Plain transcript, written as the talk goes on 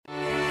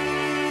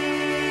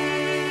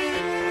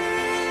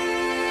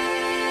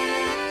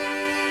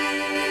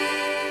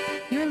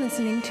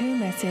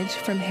message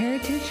from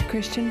Heritage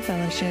Christian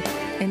Fellowship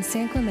in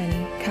San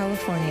Clemente,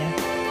 California.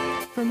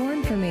 For more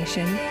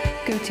information,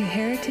 go to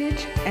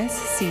heritagesc.org.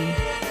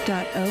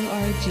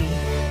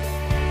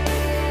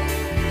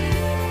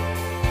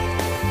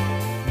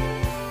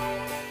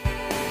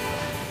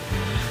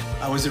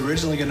 I was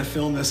originally going to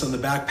film this on the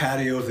back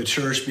patio of the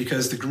church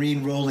because the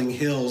green rolling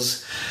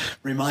hills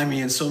remind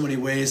me in so many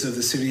ways of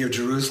the city of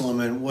Jerusalem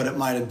and what it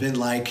might have been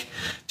like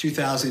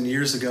 2,000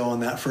 years ago on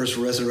that first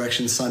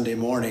Resurrection Sunday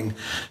morning.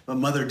 But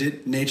Mother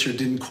Nature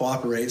didn't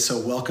cooperate, so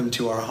welcome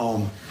to our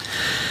home.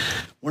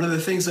 One of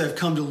the things I've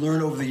come to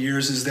learn over the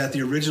years is that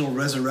the original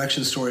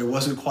resurrection story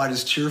wasn't quite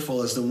as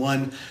cheerful as the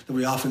one that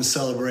we often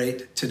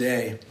celebrate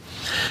today.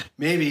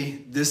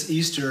 Maybe this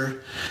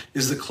Easter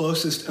is the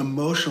closest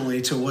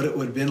emotionally to what it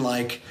would have been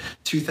like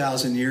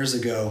 2,000 years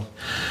ago.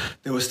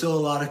 There was still a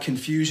lot of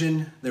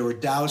confusion, there were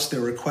doubts,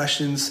 there were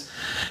questions,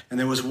 and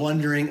there was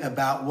wondering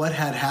about what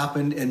had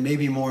happened and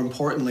maybe more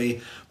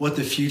importantly, what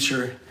the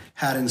future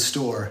had in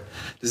store.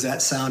 Does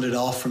that sound at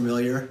all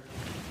familiar?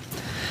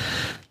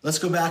 Let's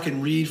go back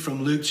and read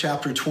from Luke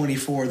chapter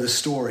 24, the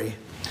story.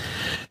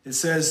 It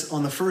says,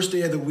 on the first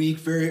day of the week,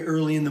 very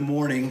early in the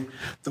morning,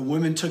 the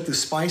women took the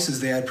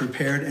spices they had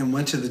prepared and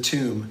went to the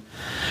tomb.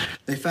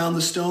 They found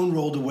the stone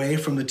rolled away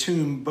from the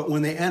tomb, but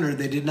when they entered,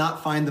 they did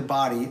not find the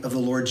body of the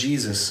Lord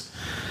Jesus.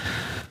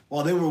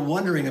 While they were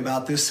wondering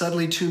about this,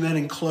 suddenly two men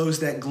in clothes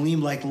that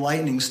gleamed like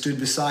lightning stood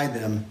beside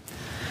them.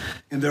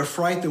 In their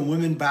fright, the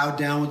women bowed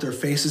down with their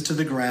faces to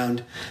the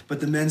ground, but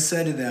the men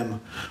said to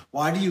them,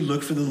 "Why do you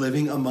look for the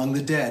living among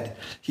the dead?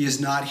 He is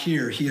not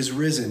here, he is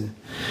risen.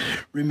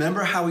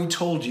 Remember how he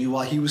told you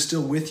while he was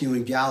still with you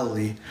in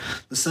Galilee,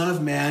 the Son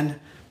of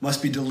Man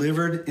must be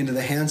delivered into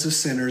the hands of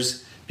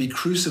sinners, be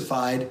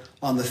crucified,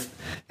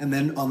 and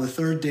then on the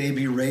third day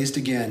be raised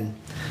again."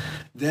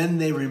 Then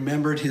they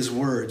remembered his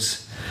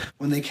words.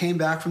 When they came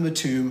back from the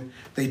tomb,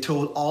 they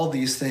told all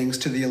these things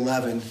to the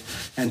 11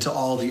 and to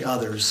all the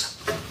others.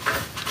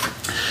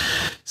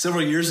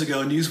 Several years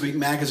ago, Newsweek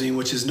magazine,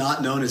 which is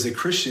not known as a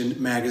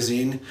Christian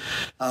magazine,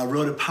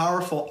 wrote a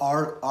powerful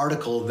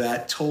article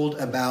that told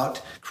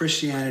about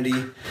Christianity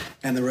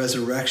and the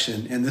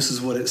resurrection. And this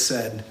is what it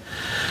said.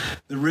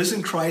 The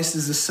risen Christ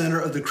is the center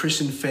of the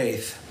Christian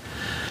faith,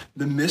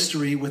 the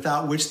mystery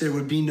without which there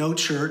would be no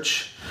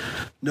church,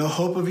 no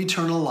hope of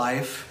eternal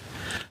life,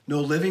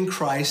 no living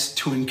Christ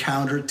to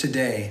encounter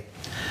today.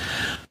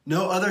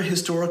 No other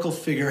historical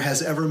figure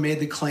has ever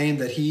made the claim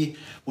that he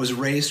was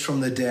raised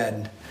from the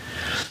dead.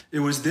 It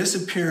was this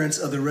appearance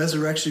of the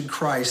resurrection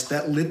Christ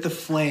that lit the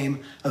flame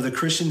of the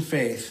Christian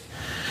faith.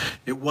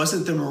 It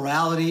wasn't the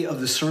morality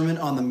of the Sermon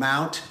on the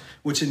Mount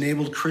which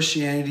enabled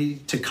Christianity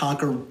to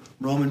conquer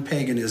Roman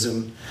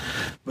paganism,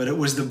 but it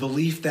was the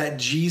belief that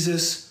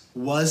Jesus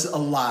was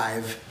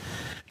alive,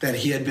 that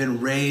he had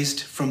been raised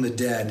from the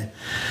dead.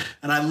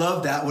 And I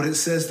love that, what it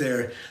says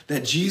there,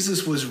 that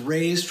Jesus was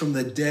raised from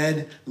the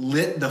dead,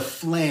 lit the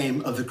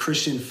flame of the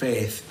Christian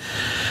faith.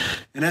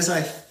 And as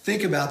I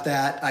think about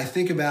that, I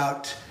think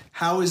about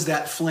how is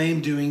that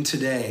flame doing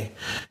today?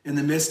 In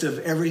the midst of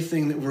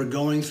everything that we're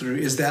going through,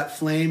 is that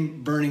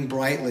flame burning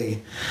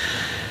brightly?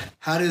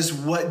 How does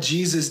what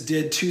Jesus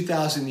did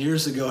 2,000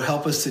 years ago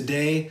help us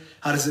today?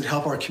 How does it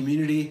help our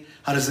community?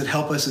 How does it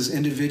help us as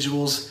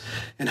individuals?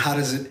 And how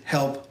does it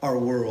help our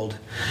world?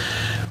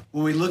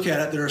 When we look at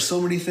it, there are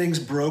so many things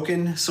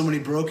broken, so many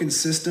broken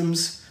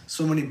systems,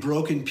 so many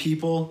broken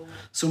people,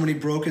 so many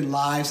broken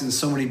lives, and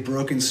so many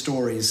broken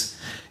stories.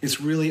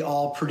 It's really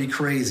all pretty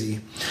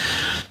crazy.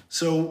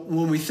 So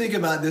when we think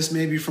about this,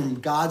 maybe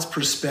from God's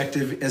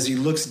perspective, as he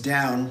looks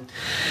down,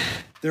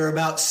 there are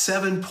about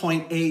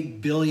 7.8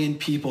 billion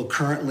people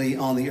currently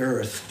on the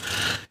earth.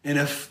 And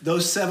if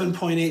those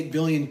 7.8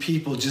 billion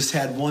people just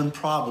had one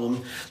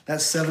problem,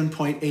 that's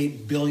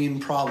 7.8 billion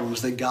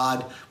problems that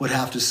God would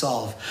have to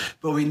solve.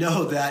 But we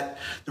know that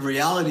the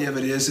reality of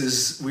it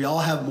is we all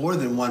have more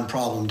than one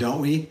problem, don't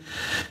we?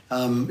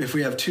 If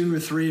we have 2 or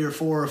 3 or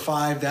 4 or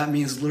 5, that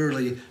means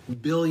literally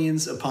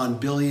billions upon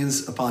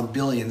billions upon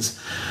billions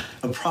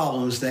of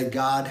problems that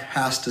God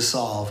has to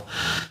solve.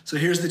 So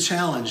here's the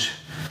challenge.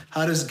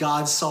 How does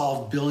God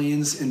solve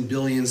billions and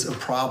billions of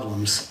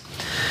problems?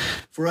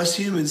 For us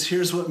humans,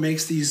 here's what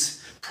makes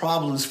these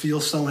problems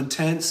feel so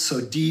intense,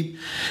 so deep,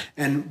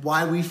 and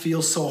why we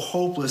feel so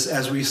hopeless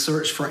as we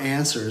search for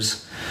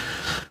answers.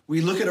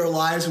 We look at our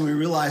lives and we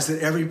realize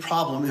that every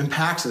problem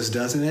impacts us,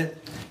 doesn't it?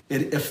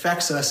 It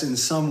affects us in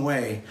some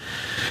way.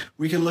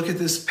 We can look at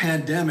this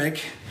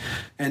pandemic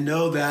and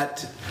know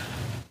that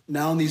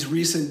now in these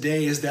recent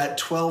days that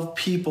 12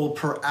 people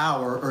per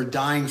hour are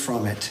dying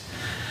from it.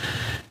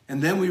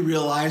 And then we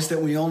realize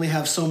that we only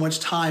have so much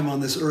time on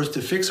this earth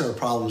to fix our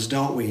problems,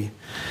 don't we?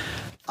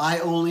 I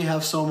only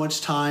have so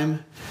much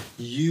time.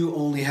 You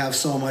only have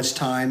so much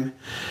time.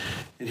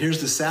 And here's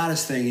the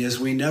saddest thing is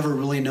we never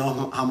really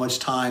know how much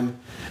time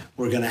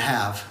we're going to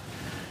have.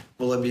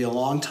 Will it be a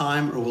long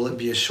time or will it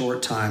be a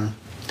short time?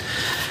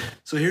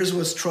 So here's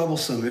what's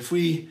troublesome. If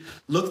we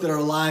looked at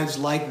our lives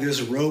like this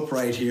rope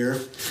right here,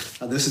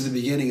 this is the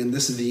beginning and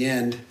this is the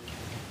end.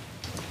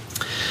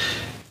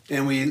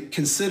 and we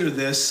consider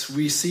this,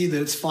 we see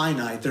that it's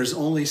finite. There's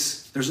only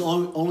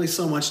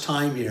so much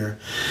time here.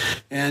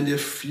 And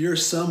if you're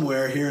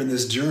somewhere here in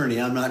this journey,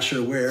 I'm not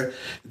sure where,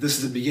 this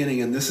is the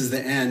beginning and this is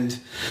the end,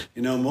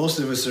 most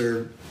of us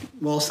are,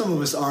 some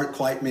of us aren't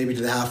quite maybe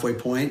to the halfway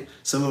point.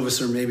 Some of us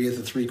are maybe at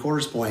the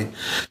 3/4 point.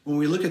 When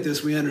we look at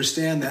this, we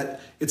understand that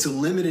it's a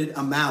limited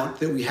amount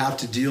that we have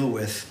to deal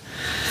with.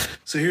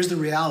 So here's the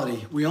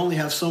reality. We only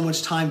have so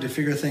much time to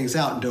figure things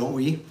out, don't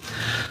we?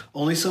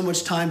 Only so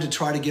much time to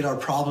try to get our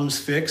problems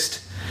fixed,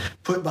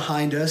 put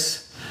behind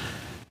us,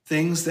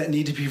 things that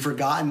need to be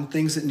forgotten,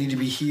 things that need to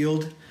be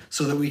healed,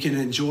 so that we can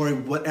enjoy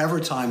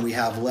whatever time we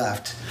have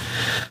left.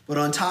 But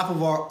on top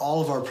of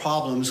all of our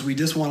problems, we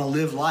just want to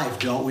live life,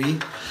 don't we?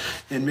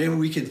 And maybe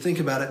we can think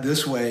about it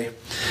this way.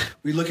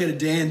 We look at a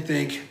day and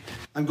think,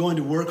 I'm going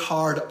to work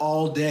hard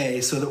all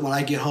day so that when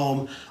I get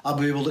home, I'll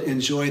be able to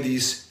enjoy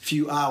these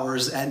few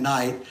hours at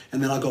night,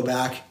 and then I'll go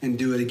back and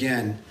do it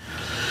again.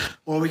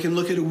 Or we can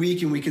look at a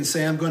week and we can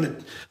say, I'm going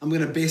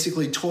to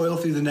basically toil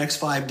through the next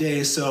 5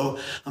 days, so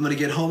I'm going to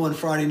get home on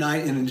Friday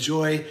night and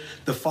enjoy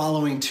the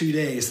following 2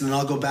 days, and then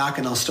I'll go back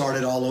and I'll start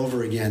it all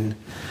over again.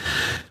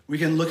 We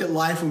can look at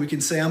life and we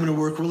can say, I'm going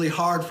to work really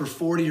hard for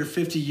 40 or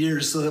 50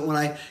 years so that when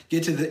I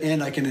get to the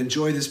end, I can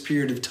enjoy this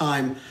period of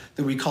time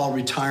that we call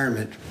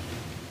retirement.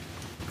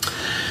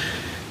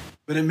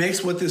 But it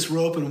makes what this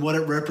rope and what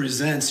it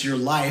represents, your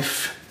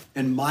life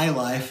and my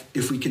life,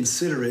 if we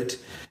consider it,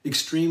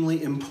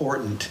 extremely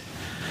important.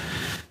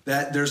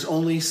 That there's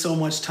only so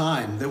much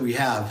time that we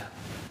have,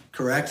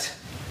 correct?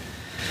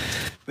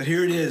 But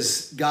here it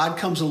is. God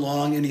comes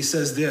along and he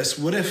says this: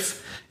 what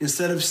if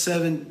instead of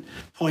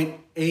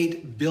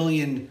 7.8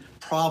 billion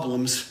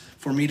problems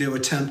for me to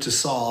attempt to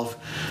solve,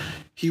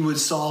 he would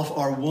solve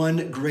our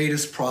one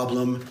greatest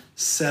problem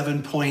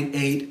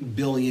 7.8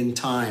 billion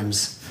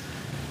times?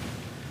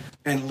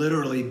 And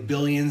literally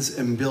billions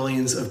and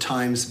billions of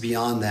times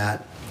beyond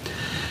that.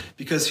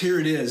 Because here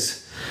it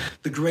is.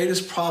 The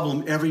greatest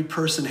problem every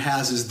person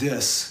has is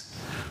this: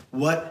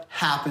 what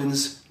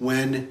happens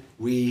when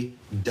we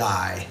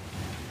die?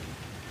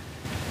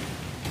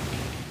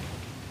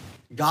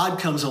 God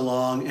comes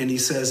along and he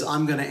says,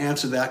 I'm going to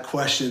answer that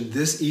question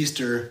this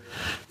Easter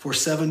for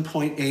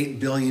 7.8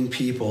 billion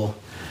people.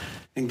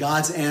 And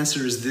God's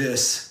answer is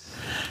this: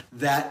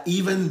 that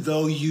even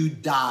though you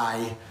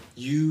die,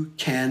 you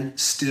can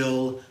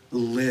still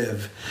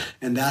live.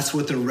 And that's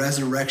what the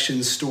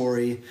resurrection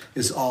story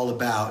is all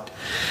about.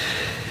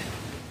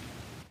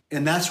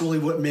 And that's really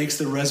what makes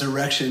the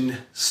resurrection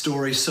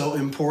story so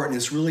important.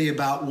 It's really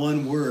about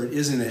one word,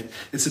 isn't it?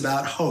 It's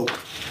about hope.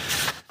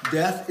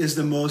 Death is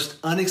the most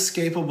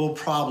unescapable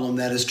problem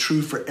that is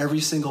true for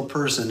every single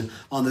person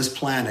on this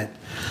planet,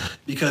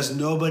 because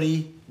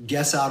nobody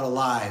gets out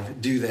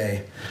alive, do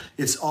they?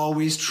 It's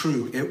always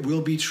true. It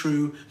will be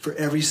true for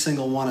every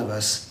single one of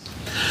us.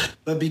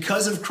 But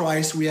because of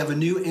Christ, we have a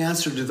new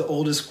answer to the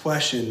oldest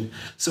question.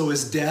 So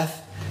is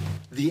death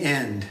the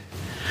end?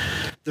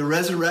 The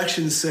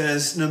resurrection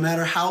says no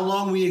matter how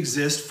long we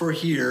exist for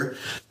here,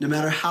 no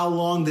matter how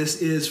long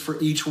this is for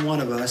each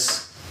one of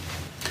us,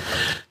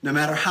 no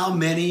matter how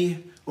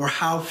many or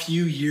how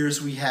few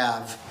years we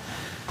have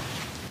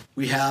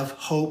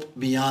hope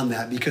beyond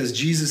that, because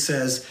Jesus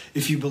says,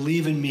 if you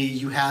believe in me,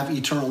 you have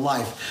eternal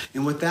life.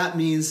 And what that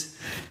means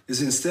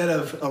is instead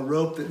of a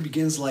rope that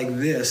begins like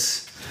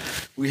this,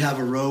 we have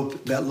a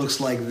rope that looks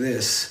like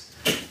this.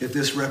 If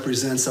this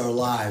represents our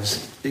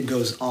lives, it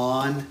goes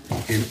on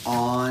and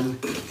on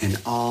and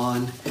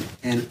on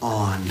and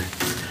on.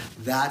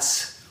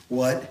 That's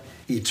what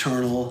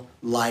eternal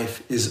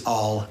life is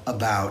all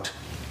about.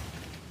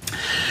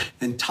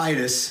 In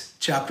Titus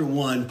chapter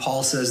 1,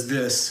 Paul says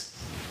this: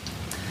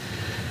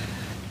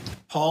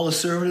 Paul, a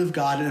servant of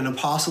God and an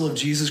apostle of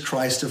Jesus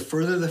Christ, to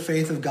further the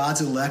faith of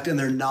God's elect and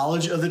their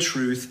knowledge of the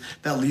truth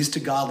that leads to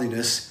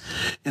godliness,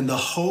 in the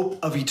hope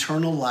of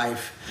eternal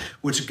life,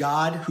 which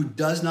God, who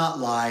does not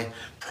lie,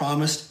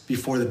 promised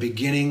before the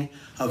beginning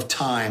of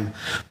time.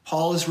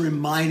 Paul is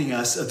reminding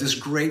us of this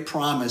great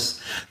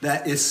promise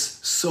that it's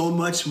so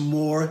much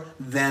more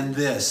than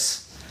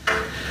this.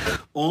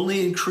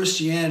 Only in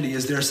Christianity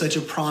is there such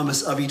a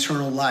promise of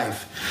eternal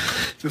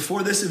life.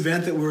 Before this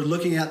event that we're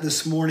looking at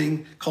this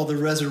morning, called the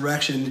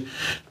resurrection,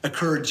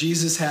 occurred,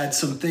 Jesus had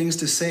some things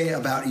to say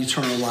about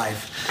eternal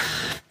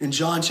life. In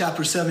John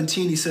chapter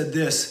 17, he said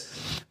this: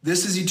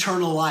 "This is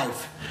eternal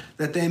life,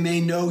 that they may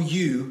know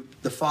you,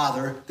 the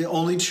Father, the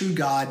only true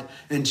God,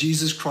 and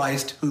Jesus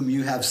Christ, whom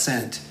you have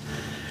sent."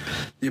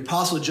 The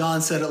Apostle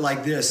John said it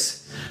like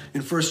this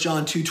in 1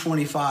 John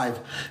 2:25,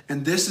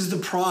 "And this is the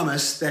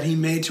promise that he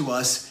made to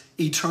us,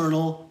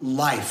 eternal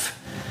life."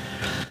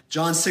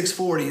 John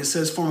 6:40, it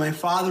says, "For my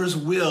Father's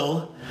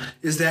will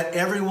is that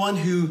everyone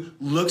who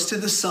looks to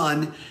the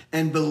Son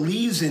and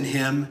believes in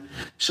him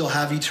shall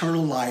have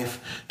eternal life,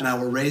 and I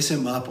will raise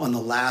him up on the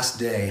last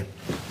day."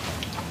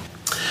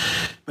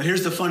 But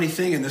here's the funny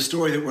thing in the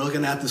story that we're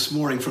looking at this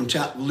morning from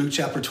Luke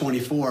chapter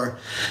 24.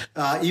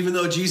 Even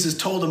though Jesus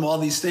told them all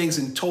these things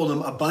and told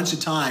them a bunch of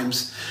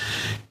times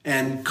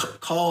and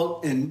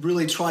called and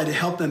really tried to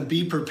help them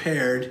be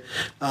prepared,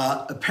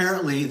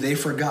 apparently they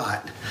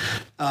forgot.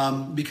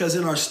 Because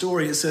in our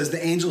story it says,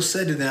 the angel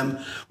said to them,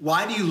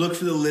 "Why do you look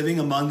for the living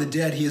among the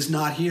dead? He is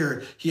not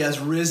here. He has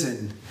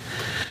risen."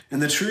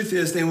 And the truth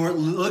is, they weren't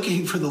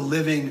looking for the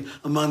living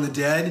among the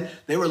dead.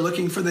 They were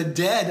looking for the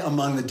dead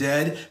among the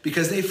dead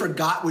because they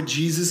forgot what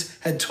Jesus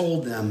had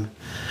told them.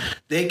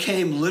 They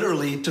came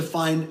literally to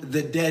find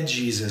the dead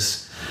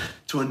Jesus,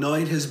 to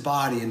anoint his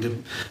body and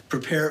to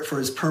prepare it for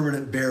his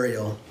permanent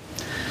burial.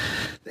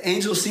 The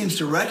angel seems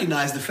to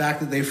recognize the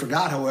fact that they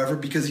forgot, however,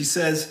 because he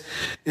says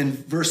in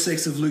verse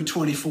 6 of Luke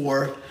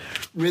 24,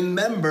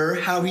 "Remember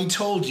how he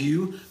told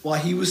you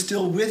while he was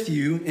still with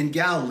you in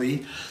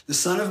Galilee, the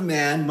Son of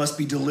Man must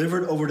be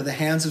delivered over to the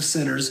hands of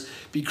sinners,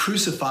 be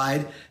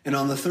crucified, and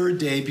on the third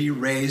day be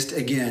raised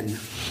again."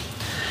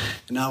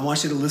 And now I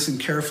want you to listen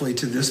carefully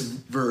to this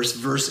verse,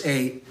 verse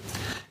 8.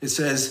 It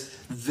says,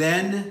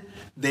 "Then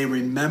they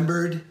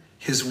remembered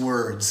his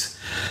words."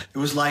 It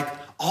was like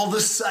all of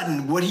a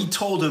sudden what he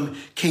told them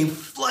came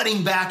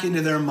flooding back into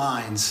their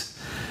minds.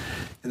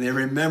 And they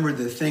remembered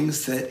the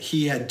things that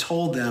he had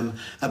told them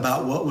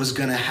about what was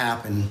going to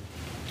happen.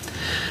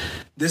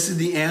 This is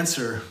the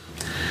answer.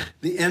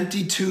 The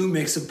empty tomb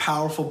makes a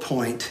powerful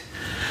point.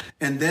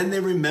 And then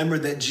they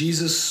remembered that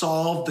Jesus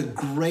solved the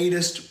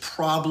greatest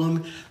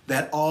problem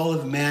that all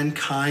of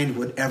mankind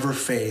would ever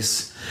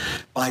face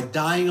by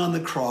dying on the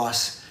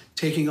cross,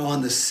 taking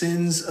on the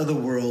sins of the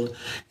world,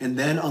 and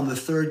then on the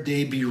third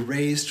day be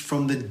raised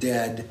from the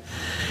dead.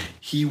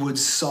 He would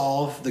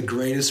solve the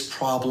greatest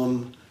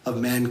problem of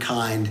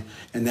mankind,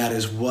 and that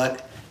is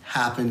what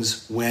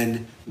happens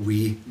when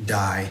we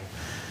die.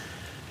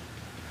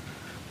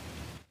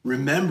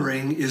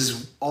 Remembering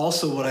is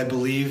also what I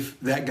believe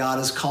that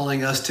God is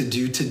calling us to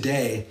do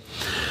today.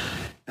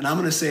 And I'm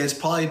going to say it's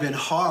probably been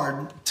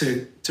hard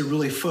to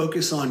really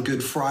focus on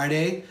Good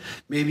Friday,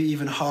 maybe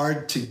even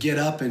hard to get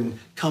up and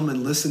come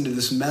and listen to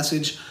this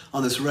message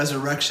on this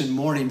resurrection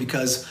morning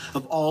because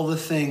of all the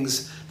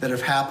things that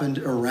have happened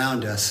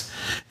around us.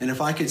 And if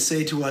I could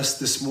say to us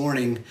this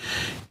morning,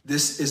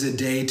 this is a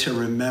day to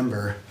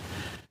remember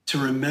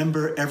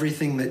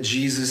everything that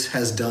Jesus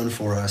has done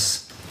for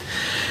us.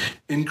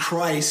 In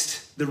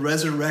Christ, the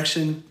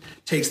resurrection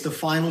takes the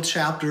final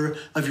chapter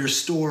of your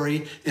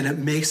story and it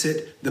makes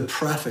it the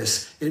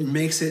preface. It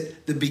makes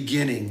it the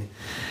beginning.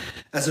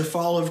 As a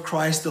follower of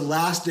Christ, the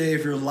last day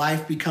of your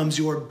life becomes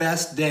your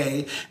best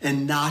day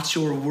and not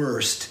your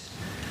worst.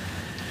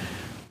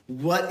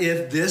 What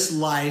if this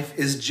life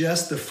is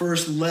just the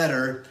first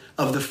letter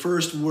of the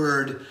first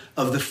word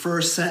of the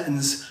first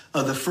sentence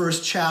of the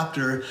first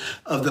chapter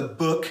of the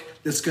book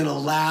that's going to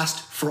last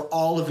for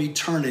all of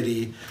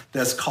eternity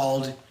that's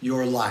called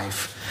your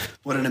life?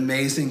 What an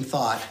amazing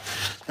thought.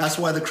 That's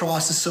why the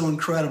cross is so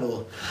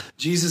incredible.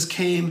 Jesus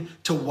came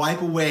to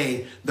wipe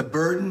away the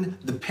burden,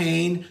 the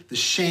pain, the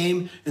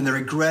shame, and the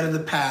regret of the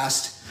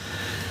past,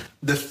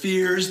 the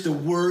fears, the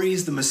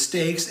worries, the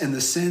mistakes, and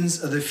the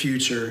sins of the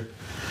future.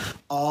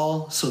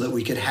 All so that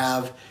we could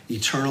have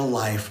eternal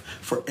life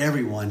for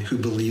everyone who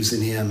believes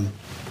in him.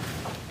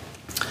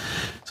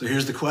 So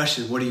here's the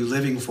question. What are you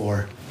living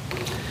for?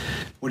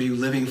 What are you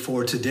living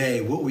for today?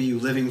 What were you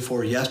living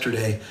for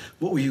yesterday?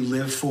 What will you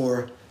live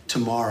for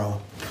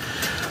tomorrow?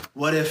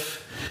 What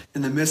if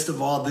in the midst of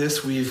all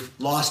this we've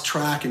lost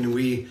track and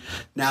we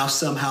now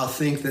somehow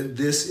think that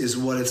this is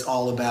what it's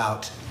all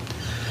about?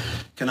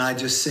 Can I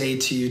just say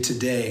to you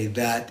today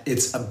that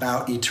it's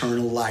about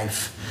eternal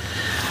life?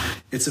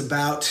 It's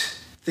about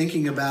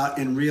thinking about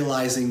and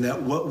realizing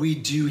that what we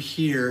do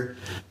here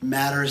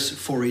matters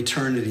for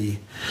eternity.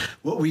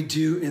 What we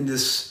do in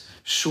this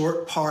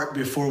short part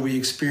before we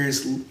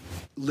experience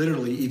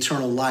literally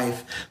eternal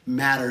life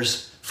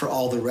matters for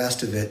all the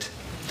rest of it.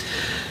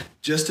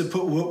 Just to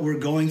put what we're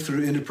going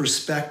through into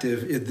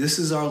perspective, if this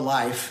is our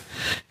life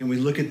and we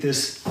look at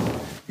this,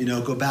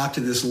 go back to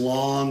this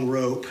long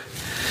rope,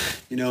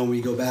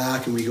 we go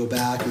back and we go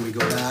back and we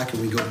go back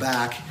and we go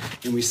back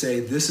and we say,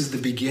 this is the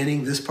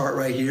beginning, this part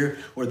right here,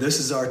 or this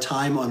is our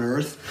time on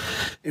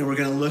earth. And we're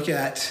going to look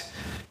at,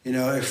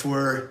 if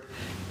we're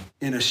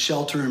in a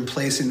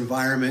shelter-in-place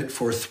environment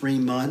for 3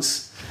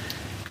 months,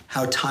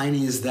 how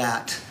tiny is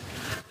that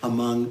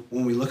when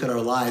we look at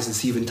our lives?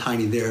 It's even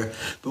tiny there.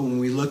 But when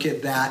we look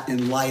at that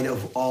in light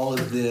of all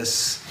of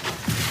this,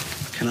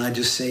 can I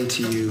just say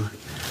to you,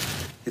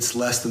 it's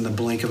less than the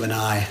blink of an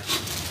eye.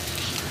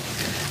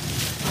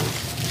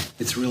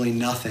 It's really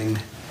nothing.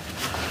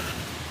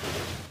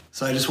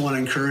 So I just want to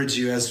encourage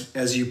you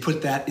as you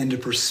put that into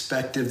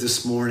perspective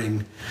this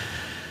morning,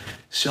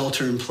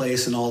 shelter in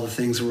place and all the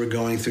things that we're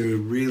going through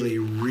really,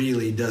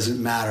 really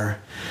doesn't matter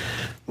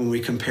when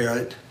we compare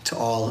it to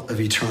all of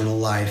eternal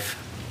life.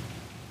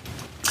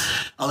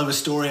 I love a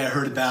story I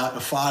heard about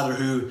a father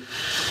who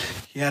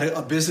he had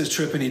a business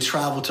trip and he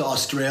traveled to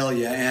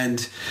Australia.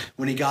 And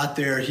when he got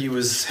there, he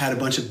had a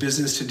bunch of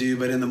business to do.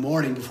 But in the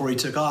morning before he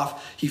took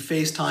off, he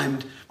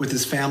FaceTimed with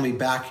his family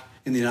back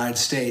in the United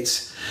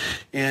States.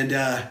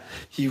 And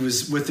he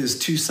was with his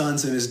 2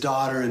 sons and his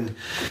daughter, and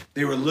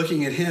they were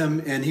looking at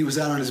him, and he was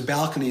out on his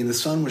balcony and the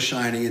sun was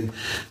shining, and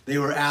they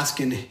were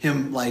asking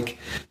him, like,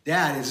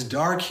 Dad, it's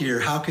dark here.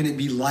 How can it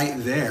be light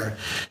there?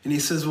 And he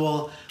says,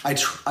 well, I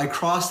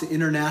crossed the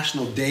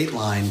international date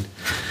line.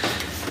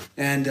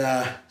 And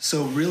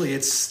so really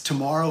it's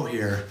tomorrow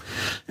here.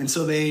 And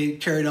so they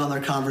carried on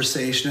their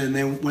conversation, and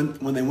then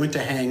when they went to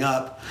hang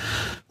up,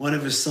 one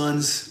of his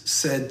sons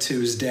said to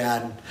his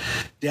dad,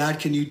 Dad,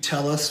 can you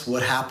tell us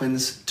what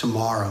happens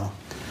tomorrow?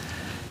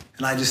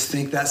 And I just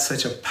think that's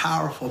such a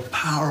powerful,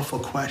 powerful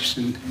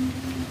question.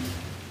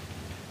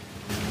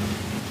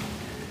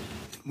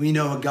 We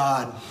know a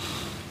God.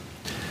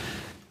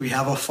 We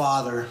have a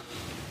Father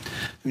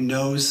who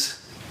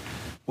knows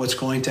what's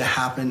going to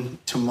happen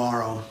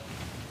tomorrow.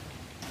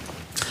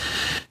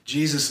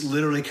 Jesus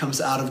literally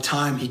comes out of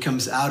time. He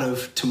comes out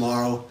of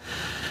tomorrow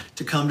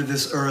to come to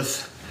this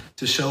earth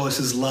to show us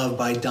his love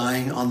by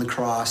dying on the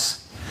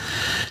cross.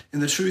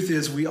 And the truth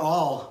is, we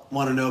all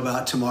want to know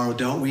about tomorrow,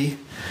 don't we?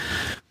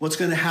 What's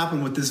going to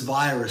happen with this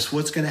virus?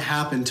 What's going to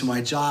happen to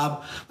my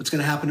job? What's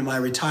going to happen to my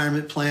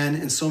retirement plan?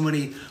 And so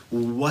many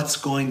what's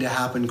going to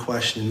happen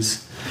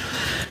questions.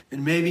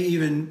 And maybe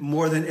even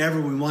more than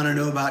ever, we want to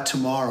know about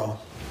tomorrow.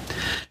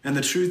 And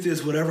the truth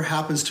is, whatever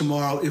happens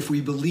tomorrow, if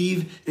we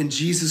believe in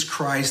Jesus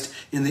Christ,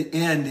 in the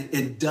end,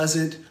 it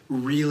doesn't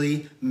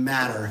really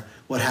matter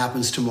what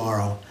happens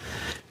tomorrow,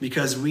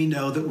 because we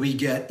know that we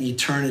get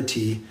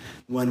eternity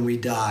when we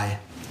die.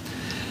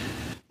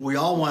 We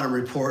all want a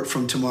report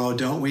from tomorrow,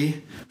 don't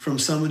we? From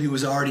someone who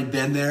has already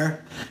been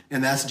there,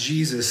 and that's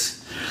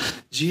Jesus.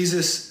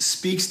 Jesus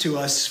speaks to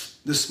us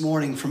this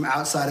morning from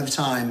outside of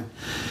time.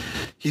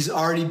 He's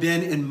already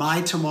been in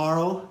my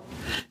tomorrow,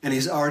 and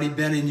he's already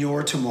been in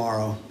your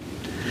tomorrow,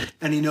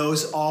 and he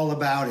knows all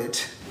about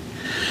it.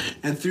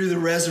 And through the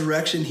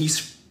resurrection, he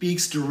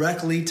speaks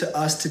directly to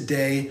us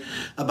today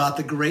about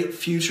the great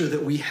future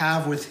that we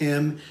have with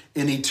him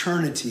in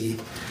eternity.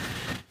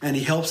 And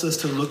he helps us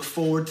to look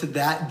forward to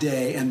that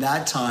day and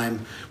that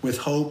time with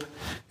hope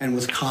and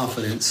with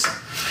confidence.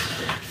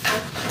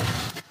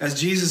 As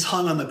Jesus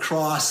hung on the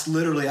cross,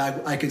 literally,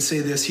 I could say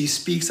this, he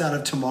speaks out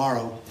of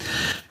tomorrow.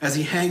 As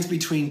he hangs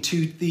between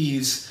 2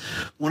 thieves,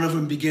 one of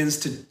them begins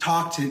to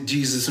talk to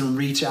Jesus and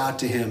reach out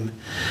to him.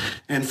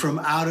 And from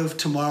out of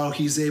tomorrow,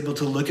 he's able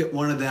to look at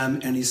one of them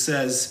and he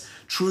says,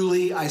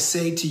 truly, I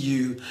say to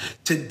you,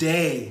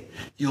 today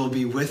you'll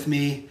be with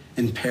me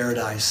in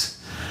paradise.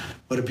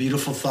 What a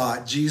beautiful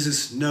thought.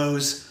 Jesus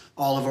knows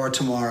all of our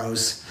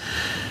tomorrows.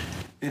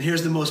 And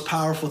here's the most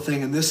powerful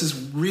thing, and this is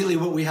really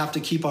what we have to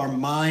keep our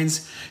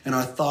minds and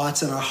our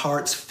thoughts and our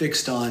hearts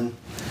fixed on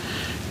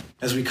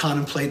as we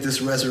contemplate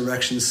this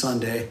Resurrection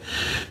Sunday.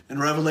 In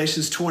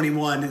Revelations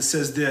 21, it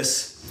says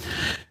this,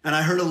 and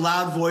I heard a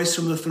loud voice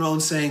from the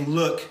throne saying,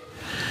 look,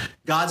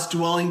 God's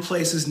dwelling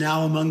place is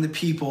now among the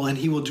people, and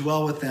he will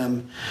dwell with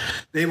them.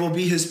 They will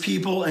be his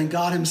people, and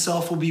God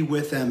himself will be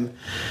with them,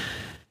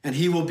 and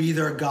he will be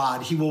their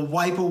God. He will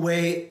wipe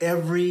away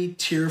every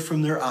tear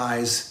from their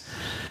eyes.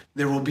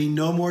 There will be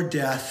no more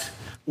death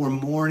or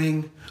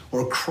mourning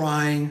or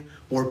crying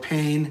or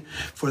pain,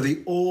 for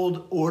the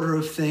old order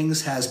of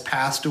things has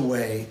passed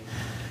away.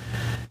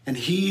 And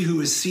he who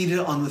is seated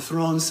on the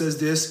throne says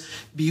this,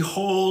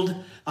 behold,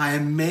 I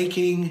am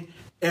making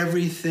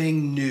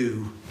everything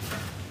new.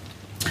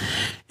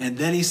 And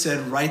then he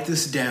said, write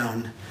this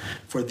down,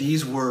 for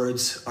these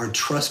words are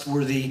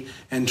trustworthy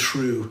and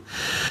true.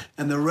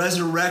 And the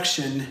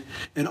resurrection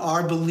and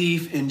our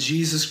belief in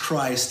Jesus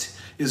Christ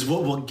is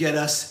what will get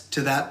us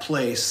to that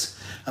place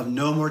of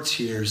no more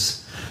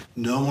tears,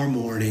 no more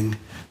mourning,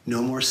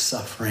 no more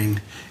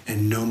suffering,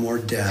 and no more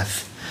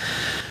death.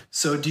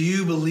 So do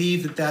you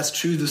believe that that's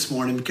true this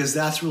morning? Because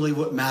that's really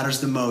what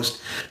matters the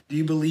most. Do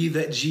you believe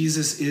that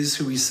Jesus is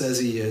who he says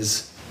he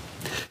is?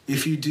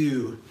 If you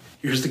do,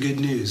 here's the good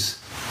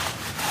news.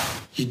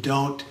 You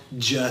don't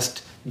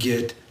just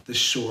get the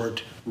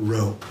short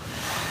rope.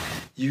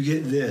 You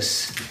get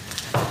this.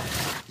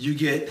 You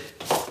get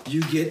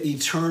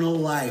eternal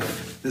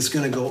life that's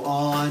going to go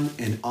on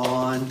and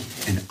on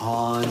and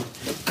on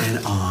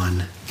and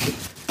on.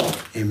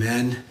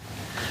 Amen.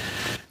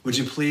 Would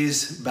you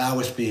please bow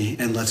with me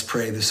and let's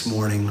pray this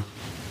morning.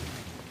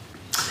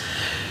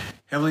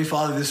 Heavenly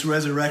Father, this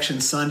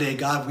Resurrection Sunday,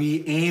 God,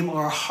 we aim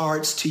our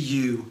hearts to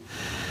you.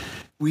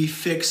 We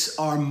fix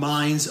our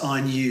minds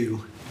on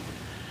you.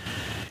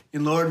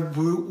 And Lord,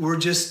 we're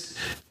just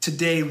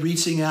today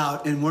reaching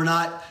out, and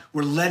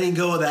we're letting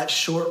go of that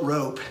short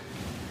rope,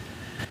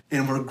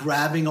 and we're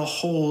grabbing a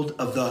hold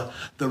of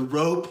the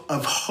rope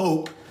of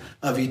hope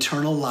of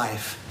eternal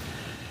life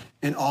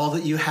and all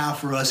that you have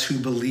for us who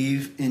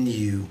believe in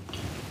you.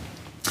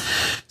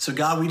 So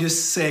God, we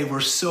just say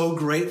we're so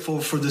grateful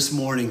for this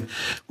morning.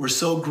 We're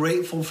so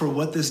grateful for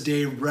what this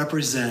day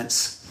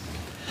represents.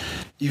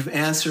 You've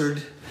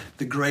answered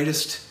the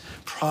greatest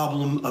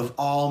problem of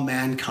all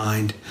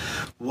mankind.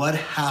 What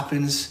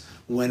happens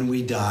when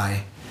we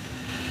die?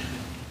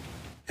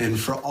 And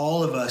for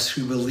all of us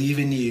who believe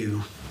in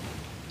you,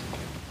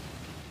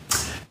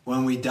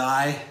 when we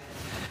die,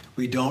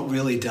 we don't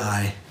really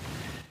die.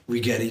 We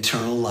get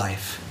eternal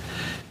life.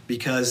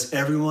 Because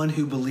everyone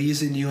who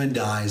believes in you and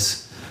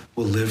dies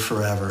will live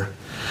forever.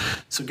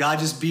 So God,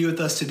 just be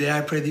with us today.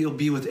 I pray that you'll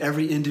be with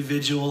every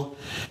individual,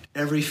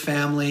 every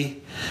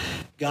family.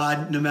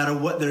 God, no matter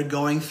what they're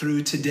going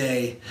through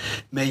today,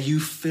 may you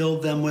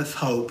fill them with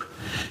hope,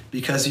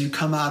 because you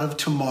come out of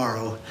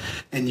tomorrow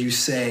and you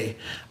say,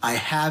 I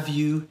have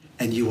you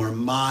and you are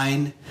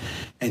mine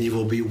and you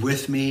will be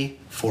with me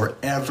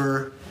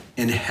forever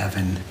in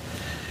heaven.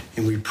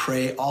 And we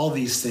pray all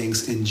these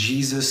things in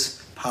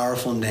Jesus'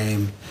 powerful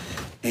name.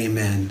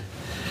 Amen.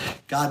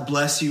 God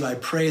bless you. I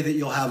pray that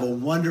you'll have a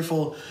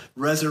wonderful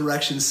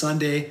Resurrection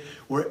Sunday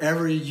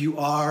wherever you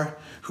are,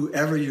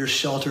 whoever you're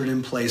sheltered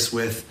in place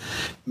with.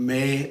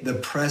 May the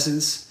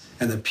presence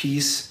and the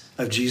peace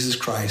of Jesus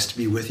Christ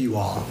be with you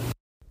all.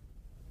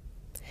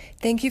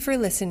 Thank you for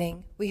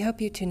listening. We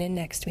hope you tune in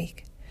next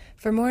week.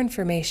 For more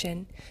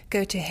information,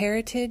 go to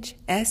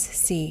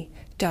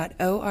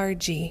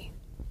heritagesc.org.